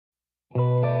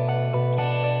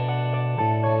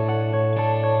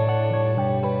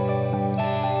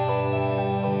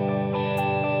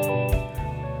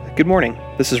Good morning.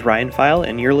 This is Ryan File,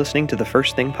 and you're listening to the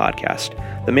First Thing Podcast,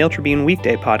 the Mail Tribune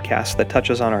weekday podcast that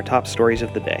touches on our top stories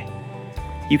of the day.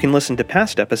 You can listen to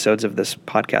past episodes of this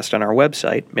podcast on our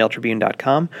website,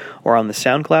 mailtribune.com, or on the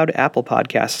SoundCloud, Apple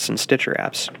Podcasts, and Stitcher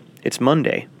apps. It's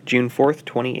Monday, June 4th,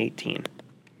 2018.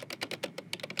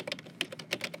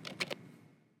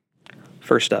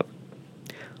 First up,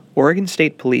 Oregon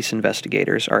State Police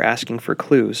investigators are asking for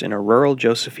clues in a rural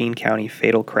Josephine County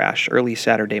fatal crash early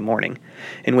Saturday morning,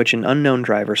 in which an unknown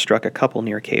driver struck a couple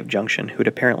near Cave Junction who'd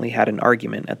apparently had an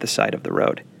argument at the side of the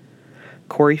road.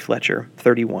 Corey Fletcher,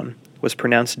 31, was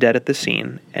pronounced dead at the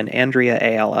scene, and Andrea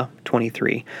Ayala,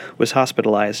 23, was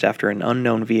hospitalized after an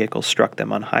unknown vehicle struck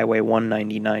them on Highway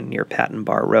 199 near Patton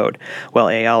Bar Road, while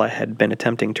Ayala had been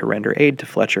attempting to render aid to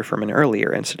Fletcher from an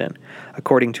earlier incident,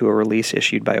 according to a release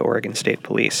issued by Oregon State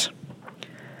Police.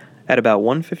 At about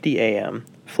 1:50 a.m.,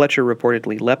 Fletcher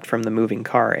reportedly leapt from the moving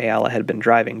car Ayala had been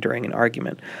driving during an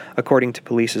argument, according to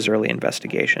police's early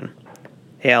investigation.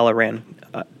 Ayala ran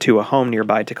to a home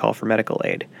nearby to call for medical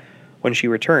aid. When she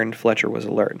returned, Fletcher was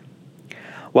alert.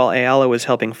 While Ayala was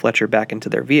helping Fletcher back into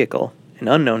their vehicle, an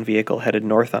unknown vehicle headed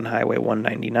north on Highway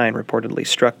 199 reportedly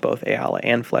struck both Ayala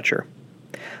and Fletcher.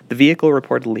 The vehicle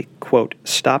reportedly, quote,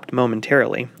 stopped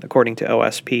momentarily, according to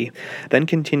OSP, then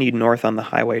continued north on the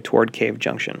highway toward Cave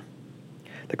Junction.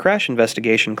 The crash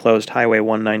investigation closed Highway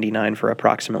 199 for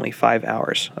approximately 5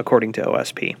 hours, according to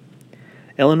OSP.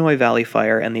 Illinois Valley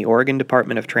Fire and the Oregon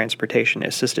Department of Transportation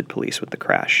assisted police with the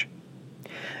crash.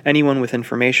 Anyone with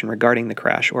information regarding the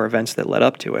crash or events that led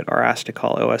up to it are asked to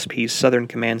call OSP's Southern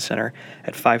Command Center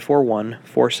at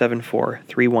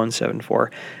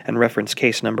 541-474-3174 and reference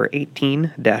case number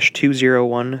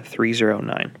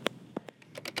 18-201309.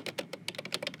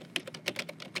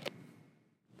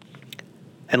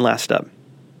 And last up,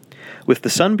 with the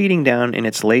sun beating down in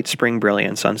its late spring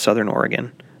brilliance on southern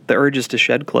Oregon, the urge is to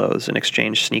shed clothes and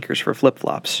exchange sneakers for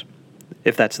flip-flops.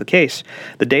 If that's the case,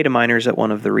 the data miners at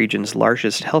one of the region's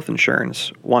largest health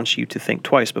insurers want you to think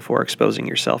twice before exposing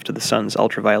yourself to the sun's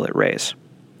ultraviolet rays.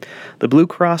 The Blue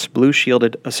Cross Blue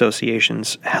Shielded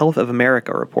Association's Health of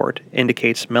America report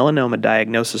indicates melanoma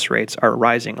diagnosis rates are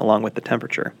rising along with the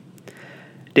temperature.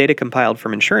 Data compiled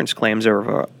from insurance claims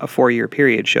over a 4-year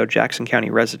period show Jackson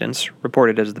County residents,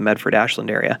 reported as the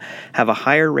Medford-Ashland area, have a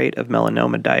higher rate of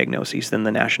melanoma diagnoses than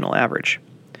the national average.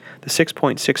 The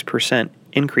 6.6%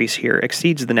 increase here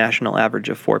exceeds the national average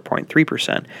of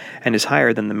 4.3% and is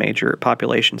higher than the major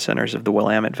population centers of the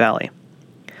Willamette Valley.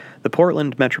 The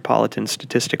Portland Metropolitan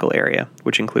Statistical Area,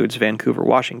 which includes Vancouver,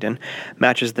 Washington,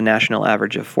 matches the national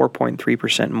average of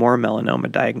 4.3% more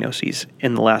melanoma diagnoses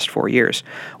in the last 4 years,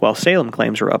 while Salem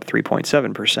claims were up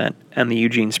 3.7%, and the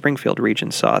Eugene-Springfield region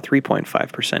saw a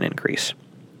 3.5% increase.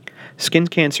 Skin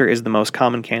cancer is the most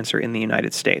common cancer in the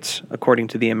United States, according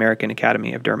to the American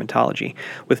Academy of Dermatology,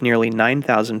 with nearly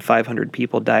 9,500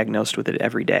 people diagnosed with it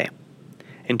every day.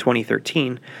 In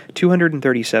 2013,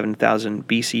 237,000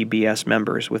 BCBS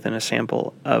members within a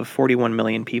sample of 41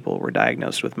 million people were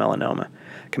diagnosed with melanoma,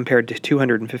 compared to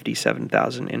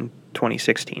 257,000 in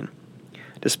 2016.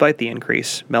 Despite the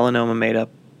increase, melanoma made up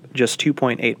just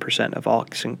 2.8% of all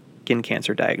skin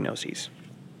cancer diagnoses.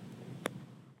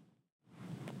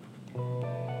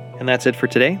 And that's it for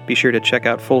today. Be sure to check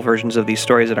out full versions of these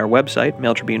stories at our website,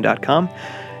 mailtribune.com.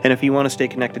 And if you want to stay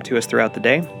connected to us throughout the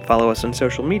day, follow us on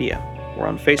social media. We're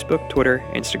on Facebook, Twitter,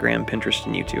 Instagram, Pinterest,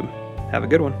 and YouTube. Have a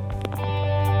good one.